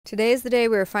Today is the day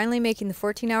we are finally making the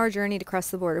 14-hour journey to cross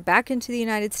the border back into the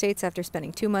United States after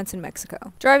spending 2 months in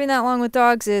Mexico. Driving that long with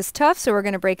dogs is tough, so we're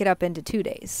going to break it up into 2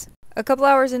 days. A couple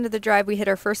hours into the drive, we hit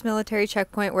our first military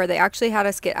checkpoint where they actually had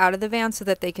us get out of the van so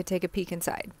that they could take a peek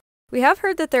inside. We have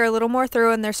heard that they're a little more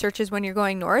thorough in their searches when you're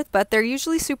going north, but they're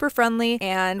usually super friendly,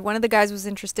 and one of the guys was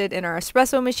interested in our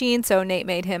espresso machine, so Nate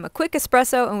made him a quick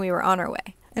espresso and we were on our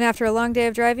way. And after a long day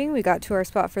of driving, we got to our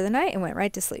spot for the night and went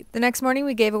right to sleep. The next morning,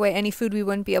 we gave away any food we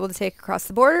wouldn't be able to take across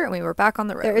the border, and we were back on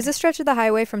the road. There is a stretch of the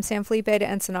highway from San Felipe to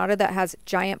Ensenada that has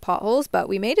giant potholes, but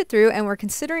we made it through and were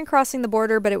considering crossing the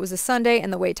border, but it was a Sunday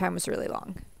and the wait time was really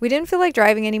long. We didn't feel like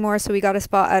driving anymore, so we got a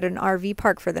spot at an RV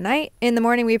park for the night. In the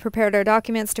morning, we prepared our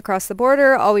documents to cross the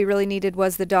border. All we really needed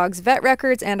was the dog's vet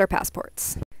records and our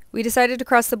passports. We decided to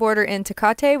cross the border in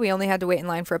Tecate. We only had to wait in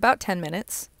line for about 10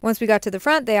 minutes. Once we got to the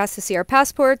front, they asked to see our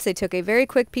passports. They took a very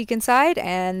quick peek inside,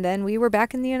 and then we were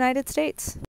back in the United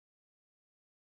States.